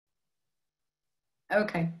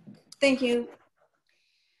Okay. Thank you.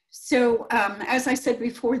 So as I said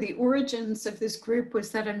before, the origins of this group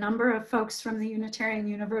was that a number of folks from the Unitarian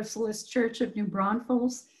Universalist Church of New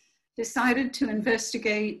Braunfels decided to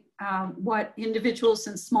investigate what individuals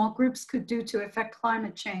and small groups could do to affect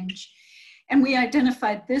climate change. And we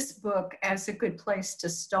identified this book as a good place to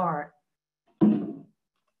start.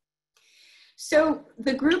 So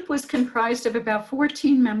the group was comprised of about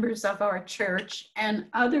 14 members of our church, and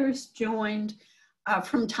others joined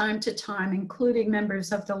from time to time, including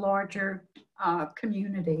members of the larger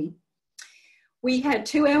community. We had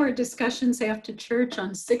 2-hour discussions after church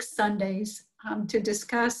on 6 Sundays to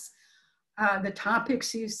discuss the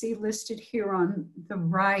topics you see listed here on the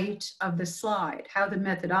right of the slide: how the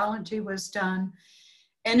methodology was done,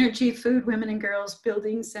 energy, food, women and girls,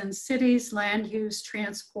 buildings and cities, land use,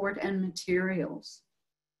 transport, and materials.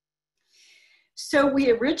 So we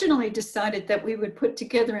originally decided that we would put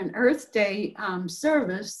together an Earth Day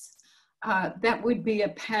service that would be a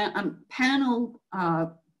panel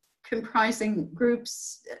comprising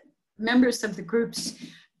groups, members of the groups,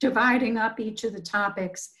 dividing up each of the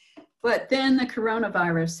topics. But then the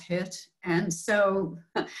coronavirus hit. And so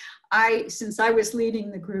since I was leading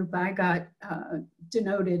the group, I got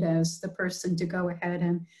denoted as the person to go ahead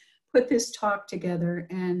and put this talk together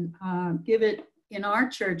and give it in our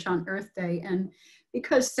church on Earth Day. And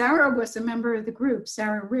because Sarah was a member of the group,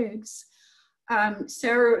 Sarah Riggs,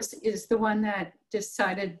 Sarah is the one that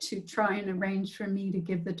decided to try and arrange for me to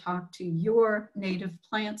give the talk to your Native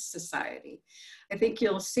Plants Society. I think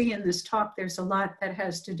you'll see in this talk, there's a lot that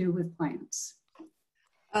has to do with plants.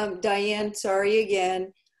 Diane, sorry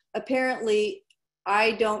again. Apparently,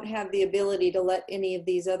 I don't have the ability to let any of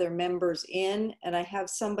these other members in, and I have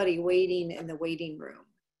somebody waiting in the waiting room.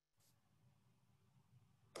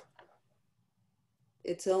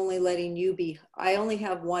 It's only letting you be, I only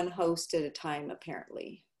have one host at a time,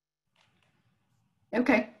 apparently.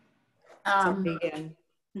 Okay. Again.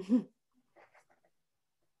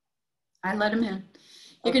 I let him in.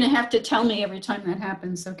 You're going to have to tell me every time that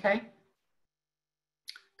happens, okay?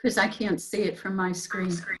 Because I can't see it from my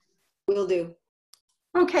screen. Will do.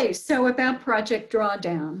 Okay, so about Project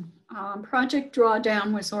Drawdown. Project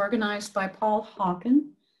Drawdown was organized by Paul Hawken,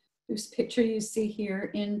 whose picture you see here,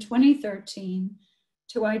 in 2013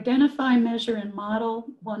 to identify, measure, and model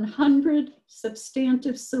 100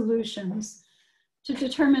 substantive solutions to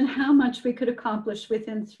determine how much we could accomplish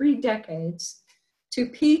within 3 decades to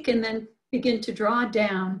peak and then begin to draw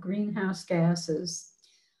down greenhouse gases.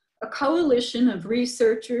 A coalition of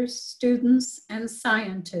researchers, students, and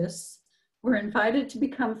scientists were invited to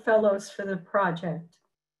become fellows for the project.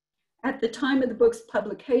 At the time of the book's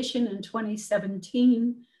publication in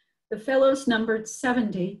 2017, the fellows numbered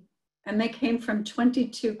 70, and they came from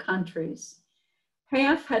 22 countries.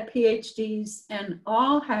 Half had PhDs, and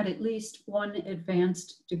all had at least one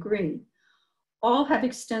advanced degree. All have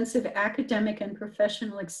extensive academic and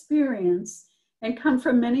professional experience and come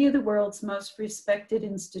from many of the world's most respected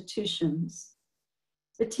institutions.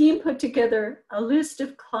 The team put together a list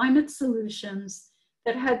of climate solutions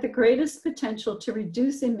that had the greatest potential to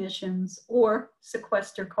reduce emissions or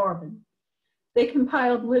sequester carbon. They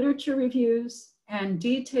compiled literature reviews and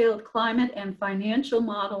detailed climate and financial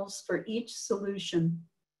models for each solution.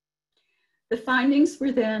 The findings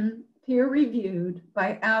were then peer-reviewed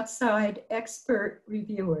by outside expert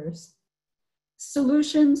reviewers.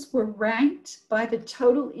 Solutions were ranked by the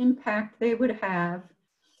total impact they would have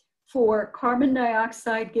for carbon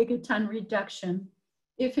dioxide gigaton reduction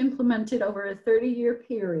if implemented over a 30-year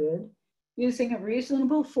period using a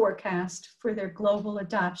reasonable forecast for their global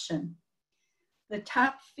adoption. The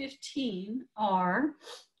top 15 are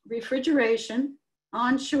refrigeration,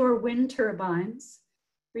 onshore wind turbines,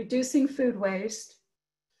 reducing food waste,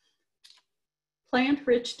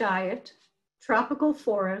 plant-rich diet, tropical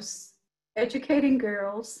forests, educating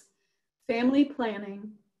girls, family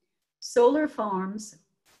planning, solar farms,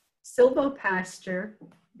 silvopasture,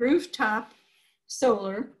 rooftop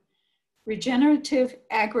solar, regenerative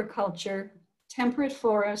agriculture, temperate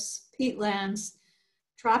forests, peatlands,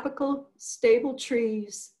 tropical stable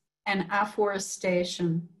trees, and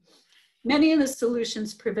afforestation. Many of the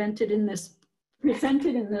solutions presented in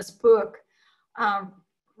this book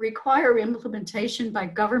require implementation by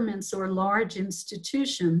governments or large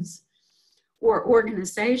institutions or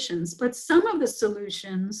organizations, but some of the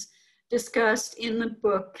solutions discussed in the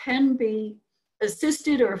book can be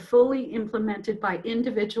assisted or fully implemented by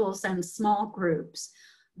individuals and small groups.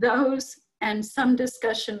 Those and some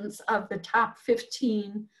discussions of the top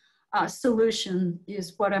 15 solution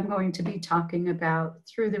is what I'm going to be talking about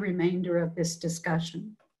through the remainder of this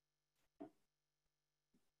discussion.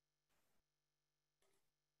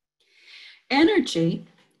 Energy.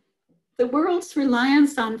 The world's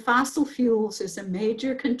reliance on fossil fuels is a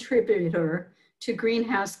major contributor to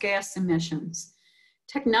greenhouse gas emissions.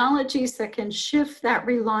 Technologies that can shift that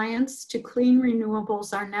reliance to clean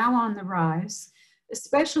renewables are now on the rise,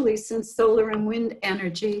 especially since solar and wind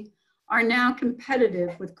energy are now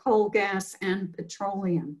competitive with coal, gas, and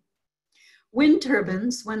petroleum. Wind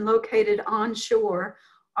turbines, when located onshore,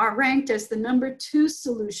 are ranked as the #2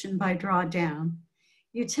 solution by Drawdown.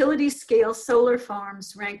 Utility scale solar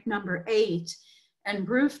farms rank #8, and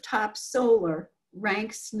rooftop solar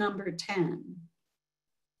ranks #10.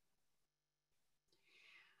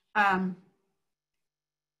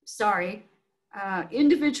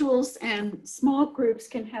 Individuals and small groups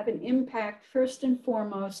can have an impact first and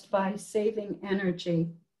foremost by saving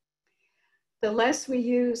energy. The less we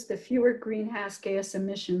use, the fewer greenhouse gas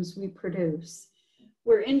emissions we produce.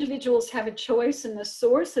 Where individuals have a choice in the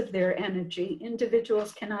source of their energy,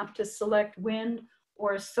 individuals can opt to select wind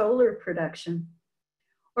or solar production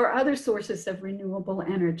or other sources of renewable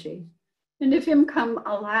energy. And if income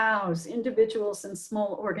allows, individuals and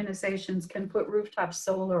small organizations can put rooftop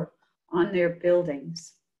solar on their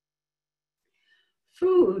buildings.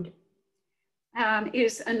 Food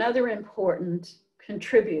is another important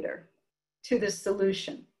contributor to the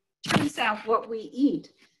solution. Turns out what we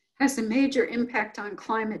eat has a major impact on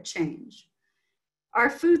climate change. Our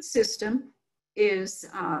food system is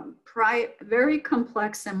very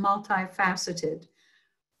complex and multifaceted.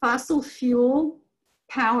 Fossil fuel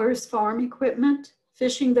powers farm equipment,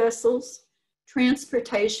 fishing vessels,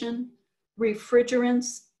 transportation,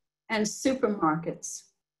 refrigerants, and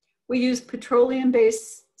supermarkets. We use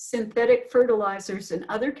petroleum-based synthetic fertilizers and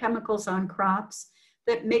other chemicals on crops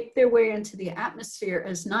that make their way into the atmosphere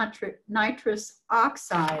as nitrous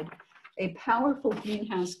oxide, a powerful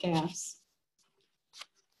greenhouse gas.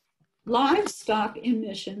 Livestock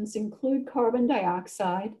emissions include carbon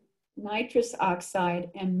dioxide, nitrous oxide,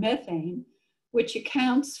 and methane, which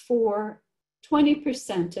accounts for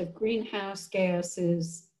 20% of greenhouse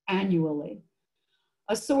gases annually,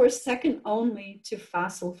 a source second only to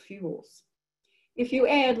fossil fuels. If you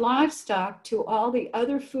add livestock to all the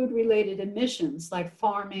other food-related emissions like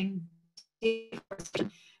farming,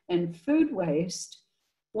 deforestation, and food waste,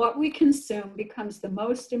 what we consume becomes the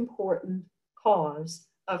most important cause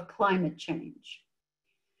of climate change.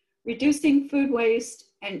 Reducing food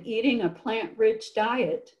waste and eating a plant-rich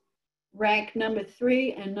diet rank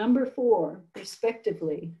 #3 and #4,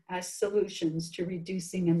 respectively, as solutions to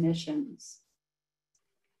reducing emissions.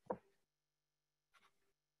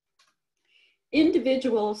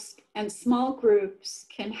 Individuals and small groups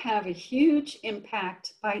can have a huge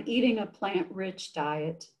impact by eating a plant-rich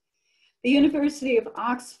diet. The University of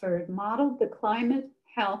Oxford modeled the climate,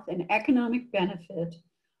 health, and economic benefit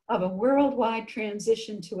of a worldwide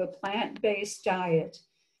transition to a plant-based diet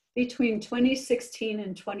between 2016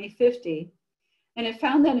 and 2050, and it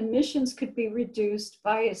found that emissions could be reduced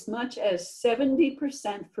by as much as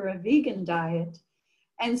 70% for a vegan diet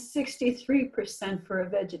and 63% for a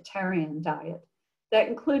vegetarian diet that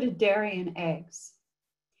included dairy and eggs.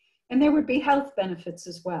 And there would be health benefits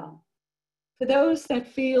as well. For those that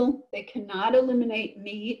feel they cannot eliminate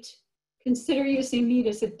meat, consider using meat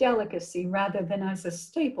as a delicacy rather than as a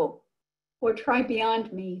staple, or try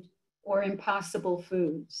Beyond Meat or Impossible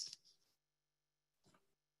Foods.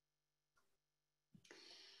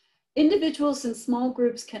 Individuals and small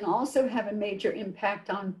groups can also have a major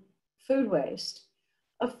impact on food waste.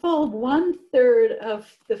 A full 1/3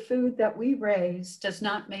 of the food that we raise does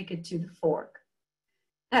not make it to the fork.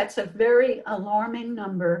 That's a very alarming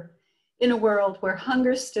number in a world where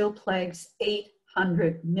hunger still plagues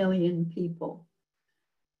 800 million people.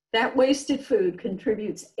 That wasted food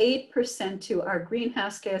contributes 8% to our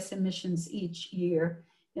greenhouse gas emissions each year,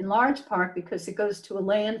 in large part because it goes to a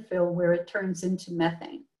landfill where it turns into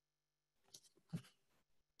methane.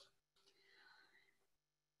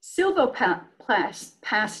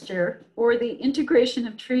 Silvopasture, or the integration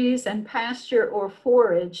of trees and pasture or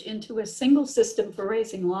forage into a single system for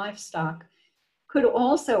raising livestock, could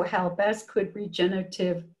also help, as could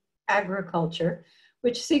regenerative agriculture,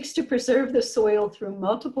 which seeks to preserve the soil through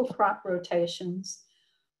multiple crop rotations,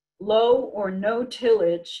 low or no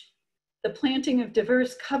tillage, the planting of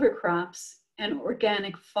diverse cover crops, and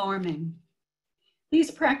organic farming.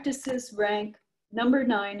 These practices rank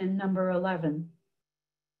 #9 and #11.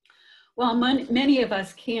 While many of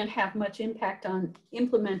us can't have much impact on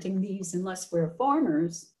implementing these unless we're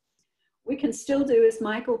farmers, we can still do as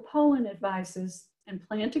Michael Pollan advises and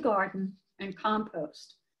plant a garden and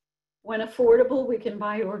compost. When affordable, we can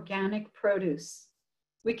buy organic produce.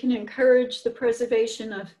 We can encourage the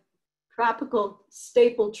preservation of tropical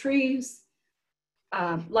staple trees,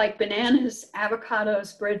 like bananas,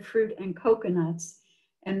 avocados, breadfruit, and coconuts.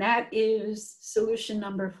 And that is solution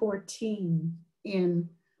number 14 in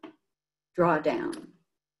Drawdown.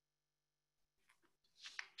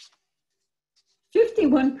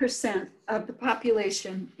 51% of the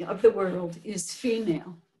population of the world is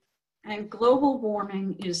female, and global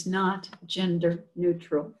warming is not gender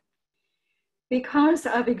neutral. Because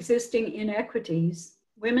of existing inequities,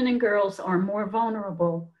 women and girls are more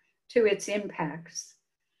vulnerable to its impacts.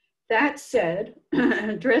 That said,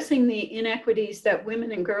 addressing the inequities that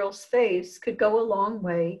women and girls face could go a long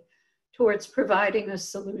way towards providing a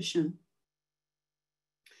solution.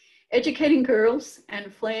 Educating girls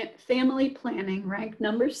and family planning rank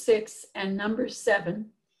number 6 and number 7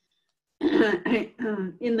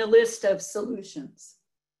 in the list of solutions.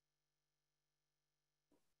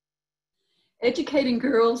 Educating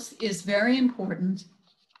girls is very important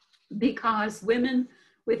because women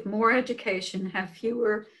with more education have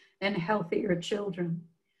fewer and healthier children,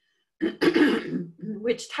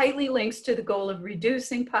 which tightly links to the goal of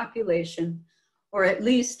reducing population, or at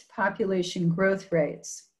least population growth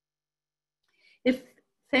rates. If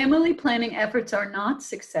family planning efforts are not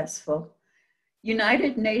successful,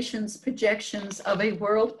 United Nations projections of a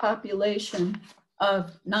world population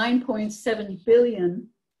of 9.7 billion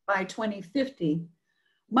by 2050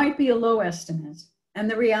 might be a low estimate, and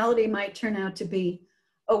the reality might turn out to be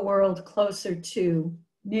a world closer to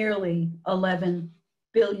nearly 11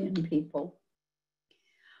 billion people.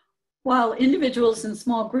 While individuals and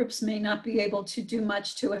small groups may not be able to do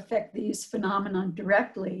much to affect these phenomena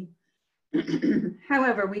directly,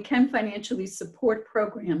 however, we can financially support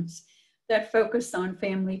programs that focus on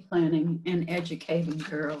family planning and educating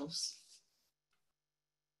girls.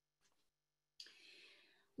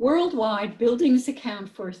 Worldwide, buildings account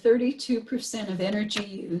for 32% of energy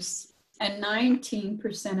use and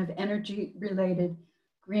 19% of energy-related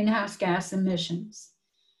greenhouse gas emissions.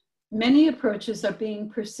 Many approaches are being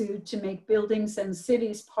pursued to make buildings and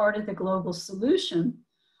cities part of the global solution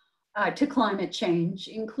to climate change,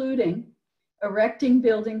 including erecting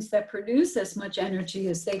buildings that produce as much energy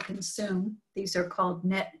as they consume. These are called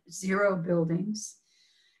net zero buildings.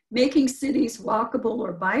 Making cities walkable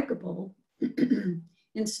or bikeable,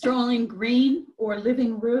 installing green or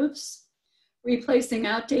living roofs, replacing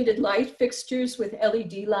outdated light fixtures with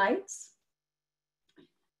LED lights,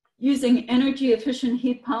 using energy efficient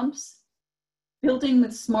heat pumps, building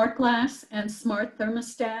with smart glass and smart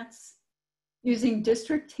thermostats, using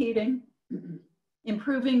district heating,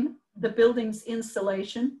 improving the building's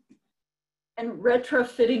insulation, and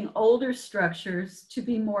retrofitting older structures to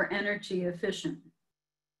be more energy efficient.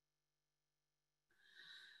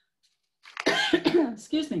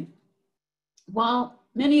 Excuse me. While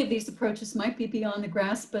many of these approaches might be beyond the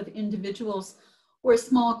grasp of individuals or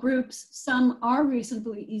small groups, some are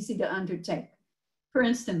reasonably easy to undertake. For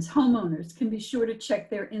instance, homeowners can be sure to check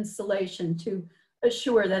their insulation to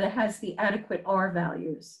assure that it has the adequate R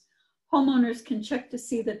values. Homeowners can check to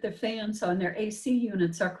see that the fans on their AC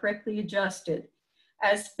units are correctly adjusted,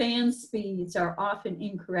 as fan speeds are often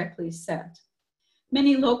incorrectly set.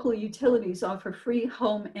 Many local utilities offer free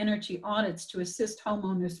home energy audits to assist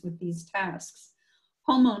homeowners with these tasks.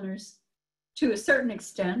 Homeowners, to a certain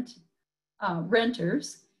extent,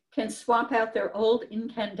 renters, can swap out their old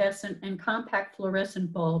incandescent and compact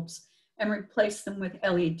fluorescent bulbs and replace them with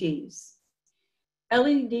LEDs.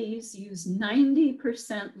 LEDs use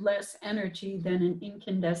 90% less energy than an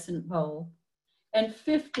incandescent bulb and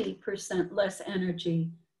 50% less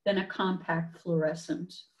energy than a compact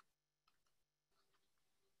fluorescent.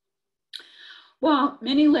 While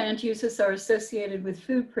many land uses are associated with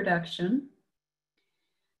food production,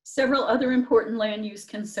 several other important land use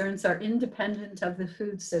concerns are independent of the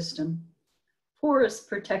food system. Forest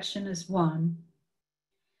protection is one.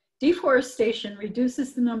 Deforestation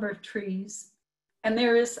reduces the number of trees, and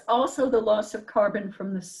there is also the loss of carbon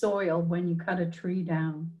from the soil when you cut a tree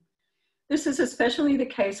down. This is especially the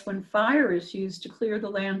case when fire is used to clear the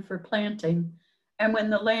land for planting and when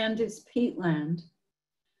the land is peatland.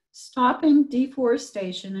 Stopping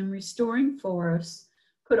deforestation and restoring forests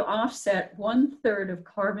could offset 1/3 of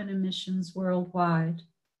carbon emissions worldwide.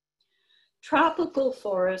 Tropical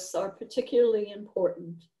forests are particularly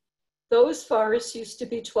important. Those forests used to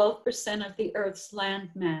be 12% of the Earth's land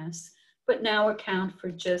mass, but now account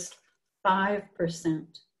for just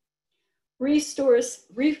 5%.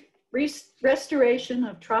 Restoration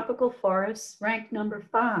of tropical forests ranked number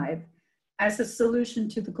 5 as a solution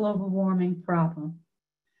to the global warming problem.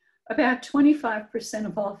 About 25%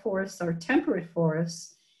 of all forests are temperate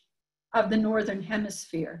forests of the Northern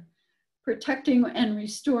Hemisphere. Protecting and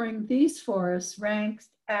restoring these forests ranks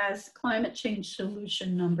as climate change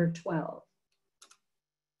solution number 12.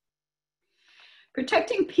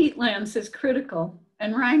 Protecting peatlands is critical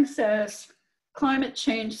and ranks as climate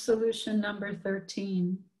change solution number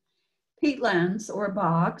 13. Peatlands, or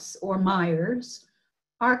bogs, or mires,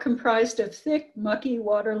 are comprised of thick, mucky,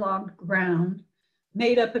 waterlogged ground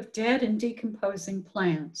made up of dead and decomposing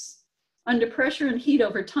plants. Under pressure and heat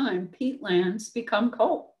over time, peatlands become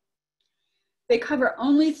coal. They cover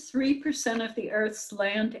only 3% of the Earth's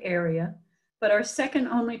land area, but are second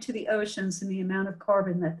only to the oceans in the amount of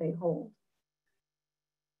carbon that they hold.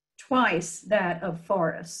 Twice that of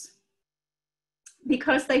forests.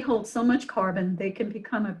 Because they hold so much carbon, they can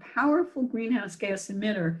become a powerful greenhouse gas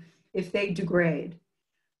emitter if they degrade.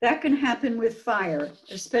 That can happen with fire,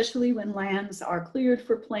 especially when lands are cleared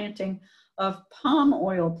for planting of palm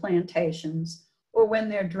oil plantations or when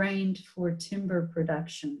they're drained for timber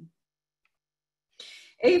production.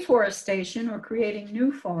 Afforestation, or creating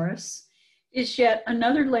new forests, is yet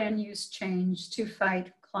another land use change to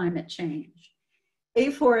fight climate change.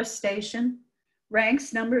 Afforestation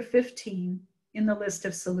ranks number 15 in the list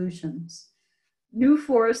of solutions. New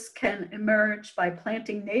forests can emerge by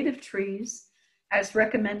planting native trees, as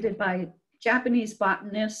recommended by Japanese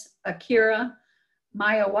botanist Akira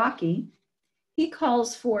Miyawaki. He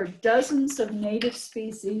calls for dozens of native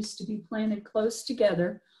species to be planted close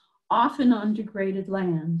together, often on degraded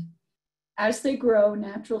land. As they grow,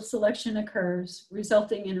 natural selection occurs,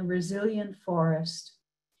 resulting in a resilient forest.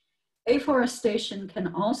 Afforestation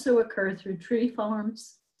can also occur through tree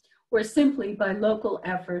farms or simply by local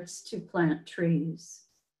efforts to plant trees.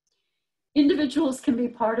 Individuals can be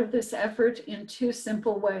part of this effort in two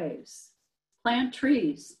simple ways. Plant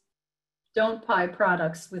trees. Don't buy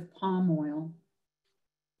products with palm oil.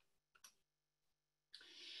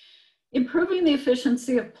 Improving the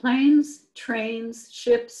efficiency of planes, trains,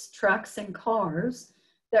 ships, trucks, and cars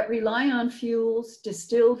that rely on fuels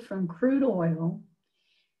distilled from crude oil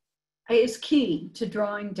is key to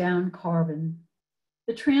drawing down carbon.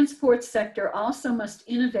 The transport sector also must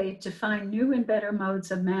innovate to find new and better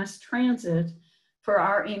modes of mass transit for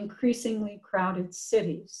our increasingly crowded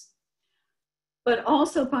cities, but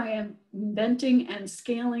also by inventing and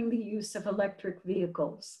scaling the use of electric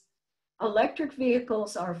vehicles. Electric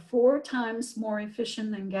vehicles are 4 times more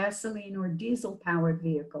efficient than gasoline or diesel-powered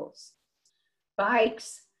vehicles.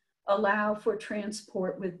 Bikes allow for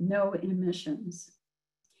transport with no emissions.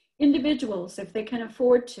 Individuals, if they can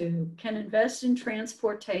afford to, can invest in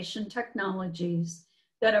transportation technologies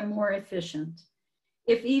that are more efficient.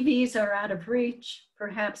 If EVs are out of reach,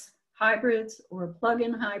 perhaps hybrids or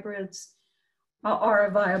plug-in hybrids are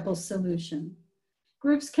a viable solution.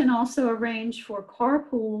 Groups can also arrange for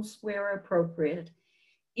carpools where appropriate.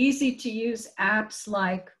 Easy-to-use apps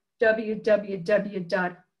like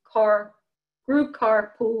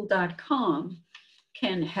www.groupcarpool.com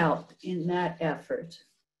can help in that effort.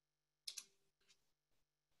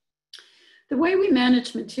 The way we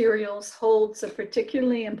manage materials holds a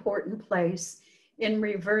particularly important place in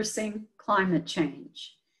reversing climate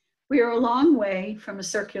change. We are a long way from a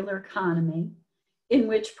circular economy in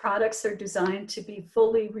which products are designed to be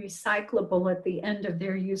fully recyclable at the end of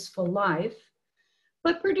their useful life,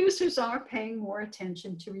 but producers are paying more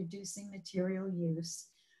attention to reducing material use,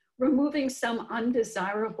 removing some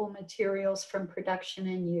undesirable materials from production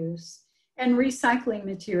and use, and recycling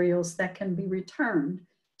materials that can be returned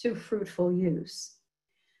to fruitful use.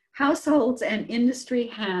 Households and industry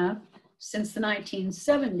have, since the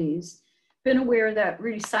 1970s, been aware that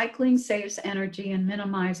recycling saves energy and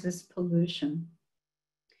minimizes pollution.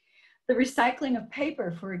 The recycling of paper,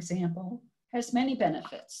 for example, has many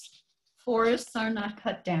benefits. Forests are not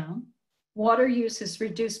cut down, water use is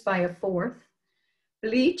reduced by 1/4,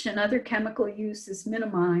 bleach and other chemical use is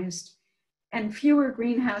minimized, and fewer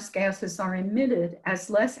greenhouse gases are emitted as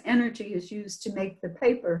less energy is used to make the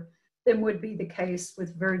paper than would be the case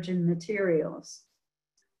with virgin materials.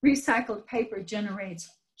 Recycled paper generates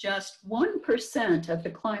just 1% of the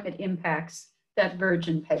climate impacts that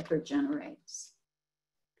virgin paper generates.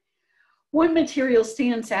 One material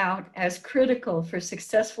stands out as critical for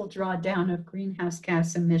successful drawdown of greenhouse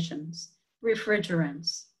gas emissions: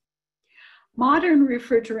 refrigerants. Modern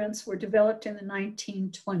refrigerants were developed in the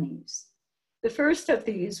 1920s. The first of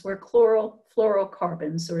these were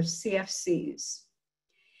chlorofluorocarbons, or CFCs.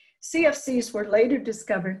 CFCs were later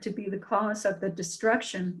discovered to be the cause of the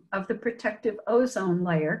destruction of the protective ozone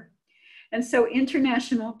layer, and so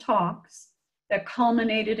international talks that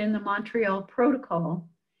culminated in the Montreal Protocol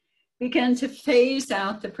began to phase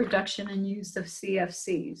out the production and use of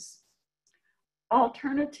CFCs.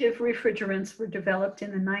 Alternative refrigerants were developed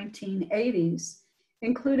in the 1980s,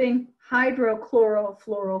 including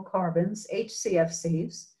hydrochlorofluorocarbons,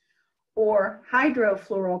 HCFCs, or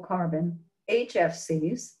hydrofluorocarbon,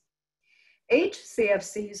 HFCs.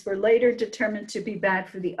 HCFCs were later determined to be bad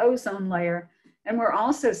for the ozone layer and were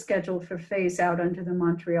also scheduled for phase out under the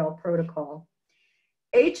Montreal Protocol.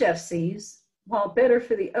 HFCs, while better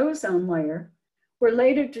for the ozone layer, were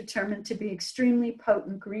later determined to be extremely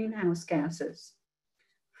potent greenhouse gases.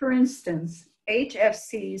 For instance,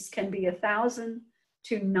 HFCs can be 1,000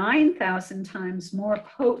 to 9,000 times more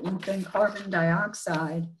potent than carbon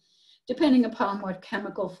dioxide, depending upon what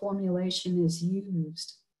chemical formulation is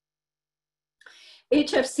used.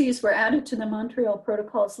 HFCs were added to the Montreal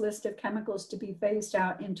Protocol's list of chemicals to be phased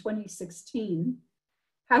out in 2016.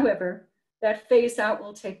 However, that phase out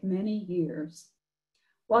will take many years.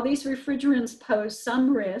 While these refrigerants pose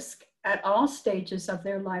some risk at all stages of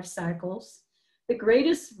their life cycles, the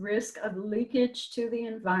greatest risk of leakage to the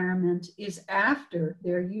environment is after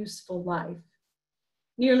their useful life.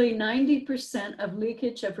 Nearly 90% of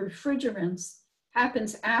leakage of refrigerants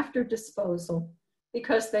happens after disposal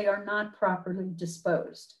because they are not properly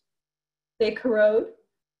disposed. They corrode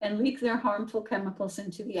and leak their harmful chemicals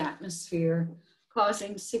into the atmosphere,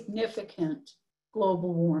 causing significant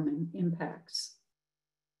global warming impacts.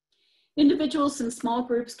 Individuals and small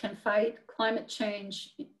groups can fight climate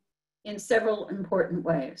change in several important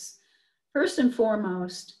ways. First and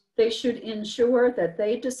foremost, they should ensure that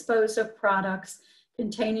they dispose of products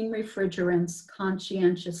containing refrigerants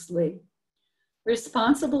conscientiously.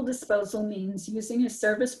 Responsible disposal means using a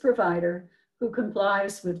service provider who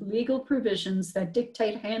complies with legal provisions that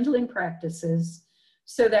dictate handling practices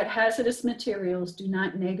so that hazardous materials do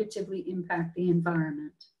not negatively impact the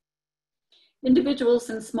environment. Individuals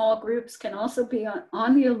and small groups can also be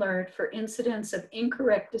on the alert for incidents of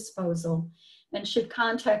incorrect disposal and should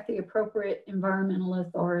contact the appropriate environmental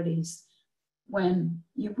authorities when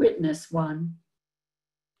you witness one.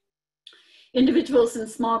 Individuals and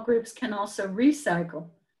small groups can also recycle.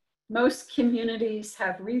 Most communities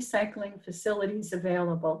have recycling facilities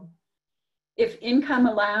available. If income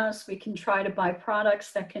allows, we can try to buy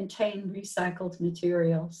products that contain recycled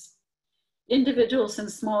materials. Individuals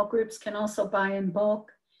and small groups can also buy in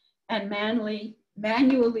bulk and manually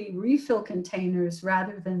refill containers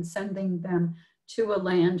rather than sending them to a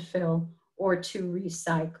landfill or to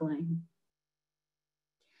recycling.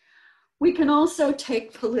 We can also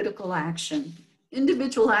take political action.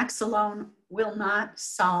 Individual acts alone will not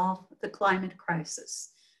solve the climate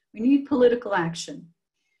crisis. We need political action.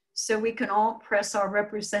 So we can all press our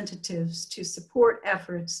representatives to support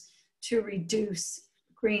efforts to reduce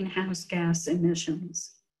greenhouse gas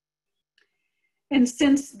emissions. And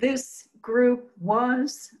since this group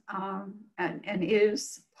was and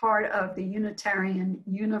is part of the Unitarian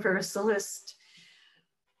Universalist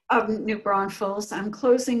of New Braunfels, I'm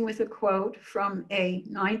closing with a quote from a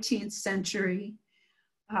 19th century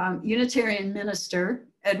Unitarian minister,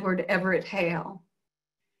 Edward Everett Hale.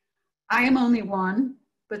 "I am only one,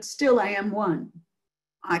 but still I am one.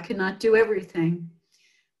 I cannot do everything,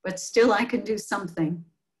 but still I can do something.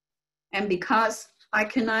 And because I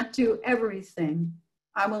cannot do everything,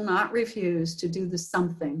 I will not refuse to do the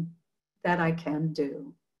something that I can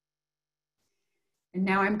do." And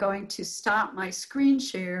now I'm going to stop my screen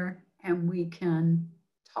share and we can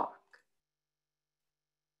talk.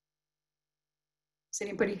 Does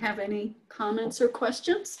anybody have any comments or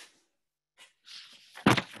questions?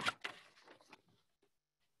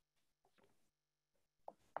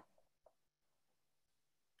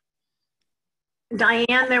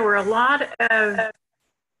 Dianne, there were a lot of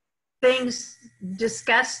things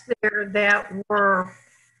discussed there that were,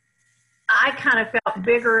 I kind of felt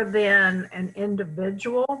bigger than an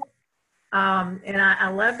individual. And I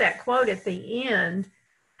love that quote at the end.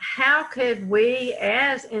 How could we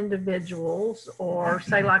as individuals, or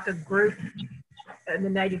say like a group in the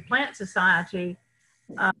Native Plant Society,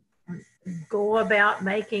 go about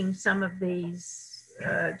making some of these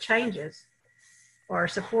changes or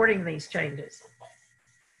supporting these changes?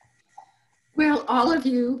 Well, all of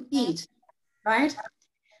you eat, right?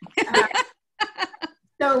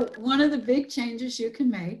 So one of the big changes you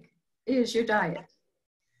can make is your diet.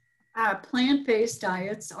 Plant-based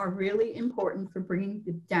diets are really important for bringing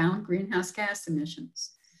down greenhouse gas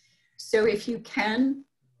emissions. So if you can,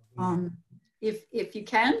 if you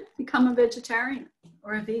can, become a vegetarian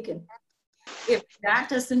or a vegan. If that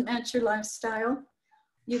doesn't match your lifestyle,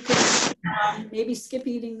 you can maybe skip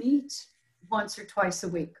eating meat once or twice a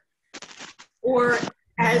week. Or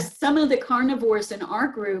as some of the carnivores in our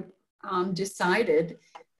group decided,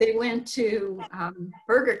 they went to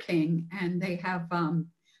Burger King and they have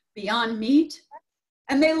Beyond Meat,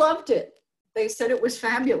 and they loved it. They said it was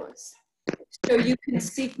fabulous. So you can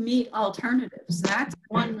seek meat alternatives. That's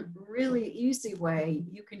one really easy way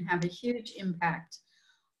you can have a huge impact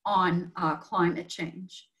on climate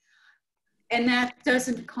change. And that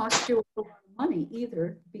doesn't cost you a lot of money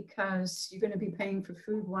either, because you're going to be paying for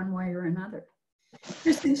food one way or another.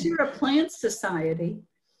 So since you're a plant society,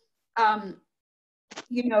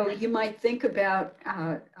 you know, you might think about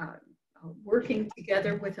working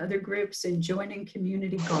together with other groups and joining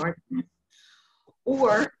community gardens,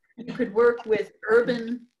 or you could work with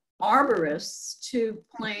urban arborists to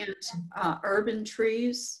plant urban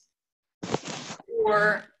trees,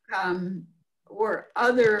 or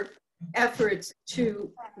other efforts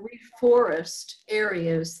to reforest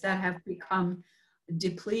areas that have become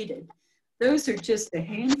depleted. Those are just a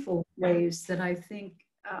handful of ways that I think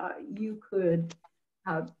you could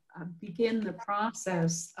begin the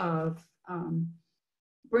process of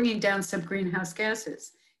bringing down some greenhouse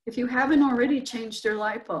gases. If you haven't already changed your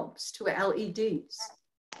light bulbs to LEDs,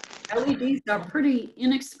 LEDs are pretty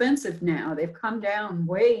inexpensive now. They've come down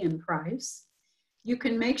way in price. You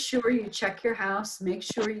can make sure you check your house, make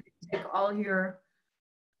sure you take all your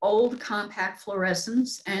old compact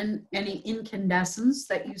fluorescents and any incandescents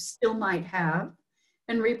that you still might have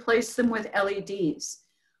and replace them with LEDs,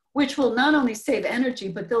 which will not only save energy,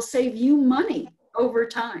 but they'll save you money over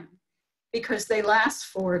time because they last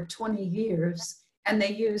for 20 years and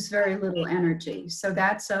they use very little energy. So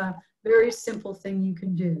that's a very simple thing you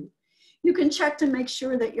can do. You can check to make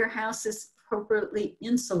sure that your house is appropriately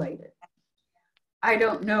insulated. I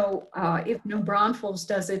don't know if New Braunfels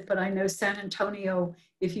does it, but I know San Antonio,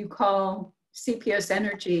 if you call CPS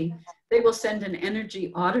Energy, they will send an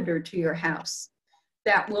energy auditor to your house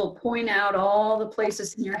that will point out all the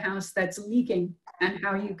places in your house that's leaking and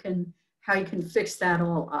how you can fix that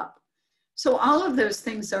all up. So all of those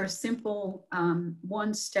things are simple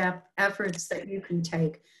one-step efforts that you can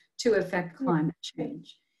take to affect climate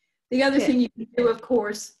change. The other thing you can do, of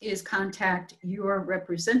course, is contact your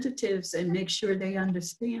representatives and make sure they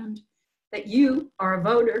understand that you are a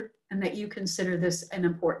voter and that you consider this an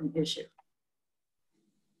important issue.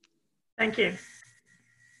 Thank you.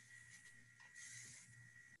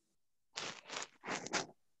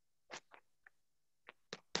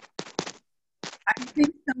 I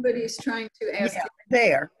think somebody's trying to ask. Yeah,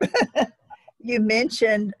 there. You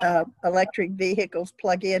mentioned electric vehicles,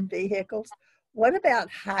 plug-in vehicles. What about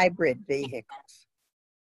hybrid vehicles?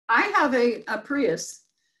 I have a Prius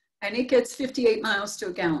and it gets 58 miles to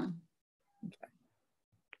a gallon. Okay.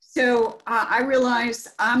 So I realize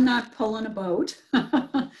I'm not pulling a boat.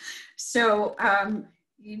 So,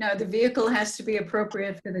 you know, the vehicle has to be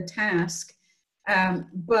appropriate for the task.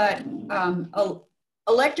 But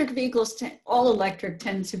electric vehicles, all electric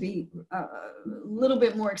tend to be a little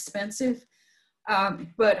bit more expensive.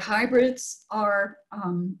 But hybrids are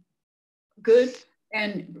good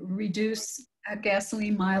and reduce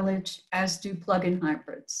gasoline mileage, as do plug-in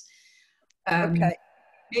hybrids. Okay.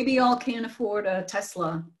 Maybe all can't afford a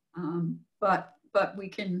Tesla, but we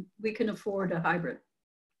can afford a hybrid.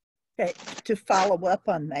 Okay. To follow up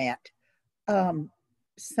on that, I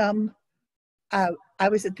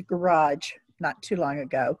was at the garage not too long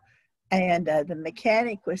ago, and the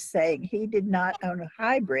mechanic was saying he did not own a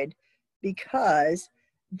hybrid because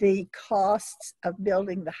the costs of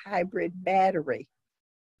building the hybrid battery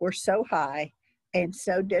were so high and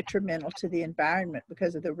so detrimental to the environment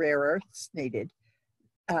because of the rare earths needed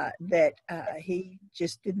that he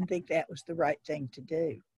just didn't think that was the right thing to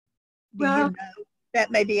do. Do you know?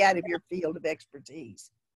 That may be out of your field of expertise.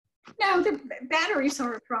 No, the batteries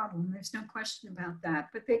are a problem. There's no question about that,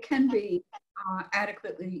 but they can be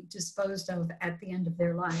adequately disposed of at the end of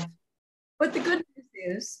their life. But the good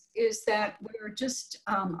news is that we're just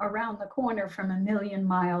around the corner from a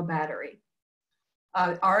 1,000,000-mile battery.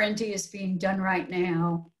 R&D is being done right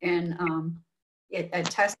now and at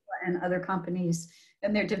Tesla and other companies,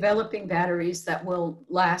 and they're developing batteries that will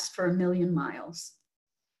last for 1,000,000 miles.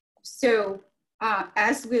 So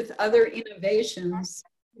as with other innovations,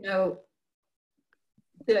 you know,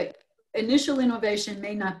 the initial innovation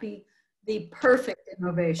may not be the perfect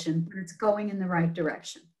innovation, but it's going in the right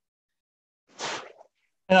direction.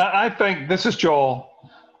 And I think, this is Joel,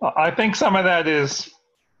 I think some of that is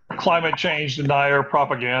climate change denier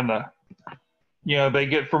propaganda. You know, they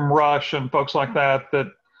get from Rush and folks like that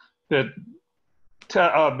the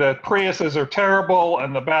Priuses are terrible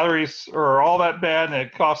and the batteries are all that bad and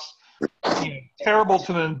it costs, you know, terrible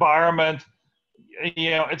to the environment.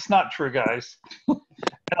 You know, it's not true, guys. And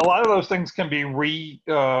a lot of those things can be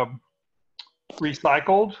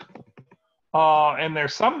recycled. And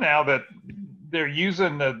there's some now that they're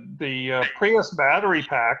using the Prius battery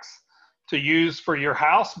packs to use for your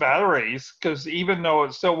house batteries, because even though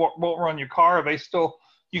it still won't run your car,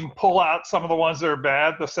 you can pull out some of the ones that are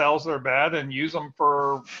bad, the cells that are bad, and use them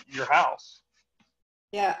for your house.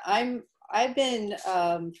 Yeah, I've been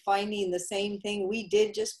finding the same thing. We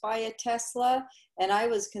did just buy a Tesla, and I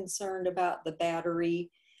was concerned about the battery,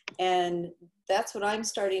 and that's what I'm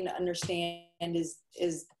starting to understand is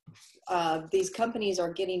these companies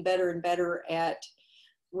are getting better and better at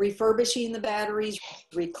refurbishing the batteries,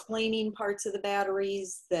 reclaiming parts of the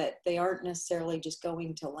batteries, that they aren't necessarily just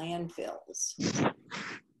going to landfills.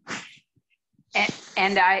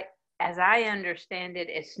 And as I understand it,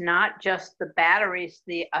 it's not just the batteries.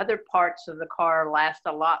 The other parts of the car last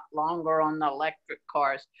a lot longer on the electric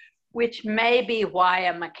cars, which may be why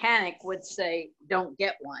a mechanic would say, don't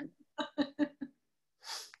get one.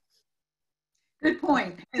 Good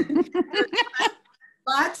point.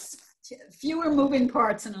 Lots fewer moving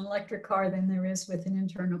parts in an electric car than there is with an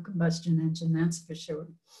internal combustion engine, that's for sure.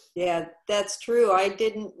 Yeah, that's true. I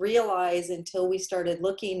didn't realize until we started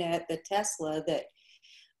looking at the Tesla that,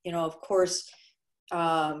 you know, of course,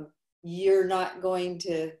 you're not going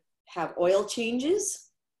to have oil changes,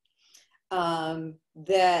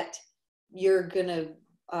 that you're going to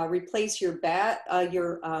replace your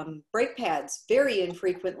brake pads very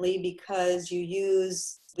infrequently because you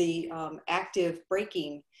use the active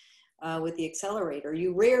braking with the accelerator.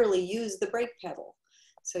 You rarely use the brake pedal.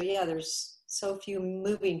 So yeah, there's so few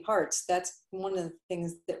moving parts. That's one of the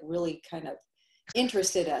things that really kind of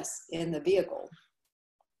interested us in the vehicle.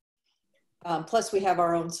 Plus we have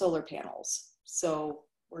our own solar panels. So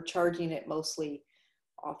we're charging it mostly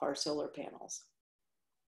off our solar panels.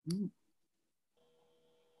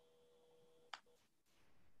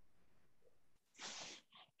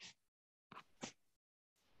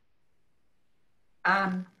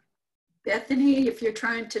 Bethany, if you're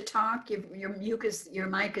trying to talk, your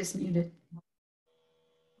mic is muted.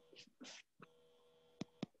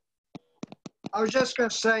 I was just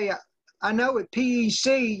going to say, I know at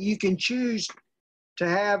PEC you can choose to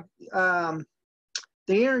have the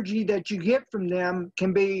energy that you get from them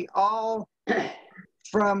can be all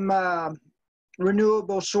from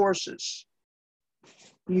renewable sources.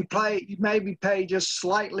 You maybe pay just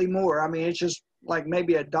slightly more. I mean, it's just like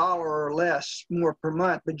maybe $1 or less more per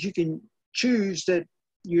month, but you can choose that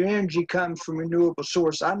your energy comes from renewable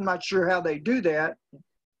source. I'm not sure how they do that,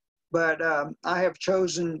 but I have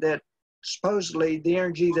chosen that supposedly the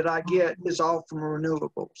energy that I get is all from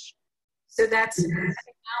renewables. So that's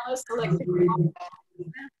Alice Electric.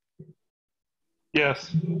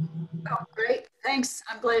 Yes. Oh, great. Thanks.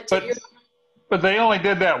 I'm glad to hear. But they only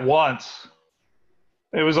did that once.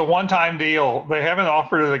 It was a one-time deal. They haven't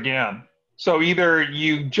offered it again. So either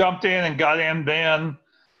you jumped in and got in then,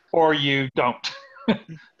 or you don't.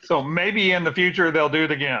 So maybe in the future they'll do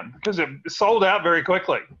it again, because it sold out very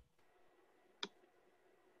quickly.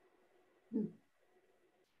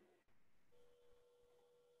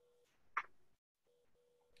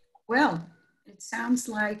 Well, it sounds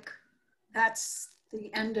like that's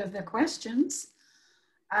the end of the questions.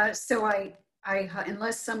 So I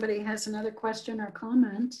unless somebody has another question or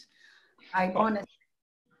comment, I want to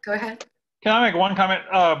go ahead. Can I make one comment?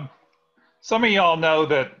 Some of y'all know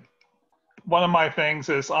that one of my things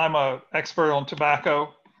is I'm an expert on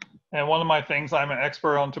tobacco, and one of my things I'm an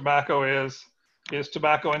expert on tobacco is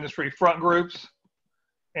tobacco industry front groups,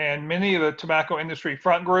 and many of the tobacco industry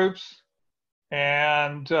front groups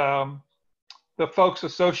and the folks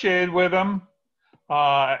associated with them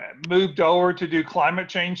moved over to do climate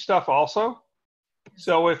change stuff also.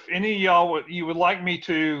 So if any of y'all you would like me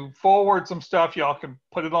to forward some stuff, y'all can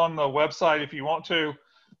put it on the website if you want to,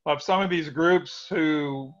 of some of these groups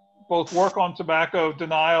who both work on tobacco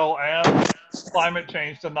denial and climate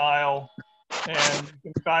change denial, and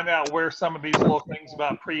you can find out where some of these little things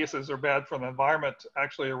about Priuses are bad for the environment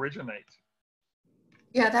actually originate.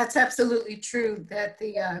 Yeah, that's absolutely true, that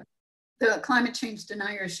the climate change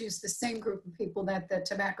deniers use the same group of people that the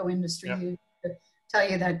tobacco industry used to tell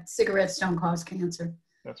you that cigarettes don't cause cancer.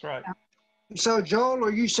 That's right. Yeah. So Joel,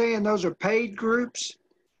 are you saying those are paid groups?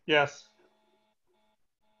 Yes.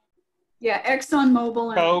 Yeah,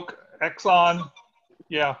 ExxonMobil and Coke, Exxon.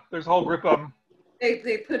 Yeah, there's a whole group of them.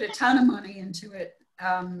 They put a ton of money into it,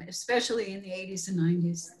 especially in the 80s and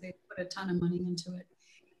 90s. They put a ton of money into it.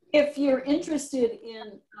 If you're interested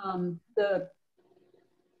in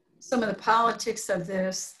some of the politics of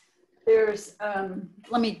this, there's,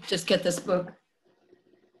 let me just get this book.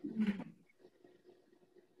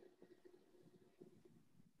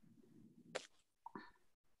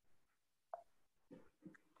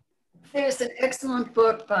 There's an excellent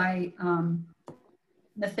book by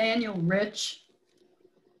Nathaniel Rich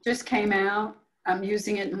just came out. I'm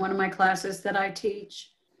using it in one of my classes that I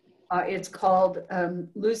teach. It's called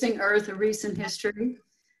Losing Earth, A Recent History.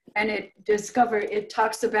 And it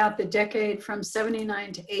talks about the decade from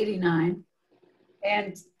 79 to 89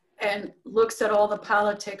 and looks at all the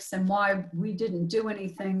politics and why we didn't do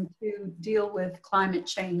anything to deal with climate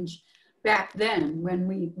change back then when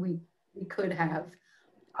we could have,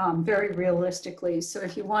 very realistically. So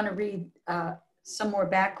if you want to read some more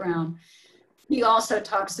background, he also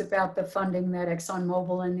talks about the funding that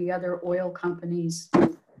ExxonMobil and the other oil companies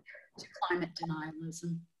do to climate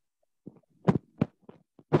denialism.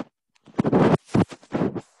 All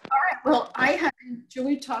right, well, I have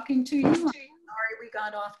enjoyed talking to you. I'm sorry we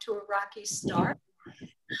got off to a rocky start.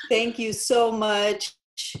 Thank you so much,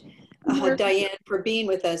 Dianne, for being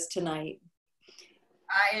with us tonight.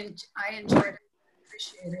 I enjoyed it,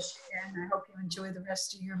 appreciate it, and I hope you enjoy the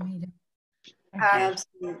rest of your meeting.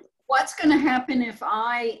 Absolutely. What's going to happen if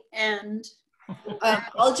I end?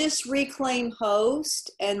 I'll just reclaim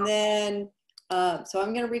host, and then, so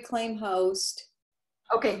I'm going to reclaim host.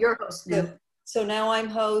 Okay, you're host now. So now I'm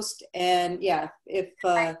host, and yeah, if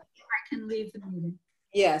I can leave the meeting.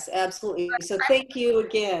 Yes, absolutely. So thank you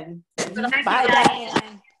again. Bye,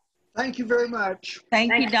 Diane. Thank you very much.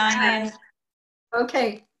 Thank you, Diane.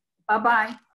 Okay, bye-bye.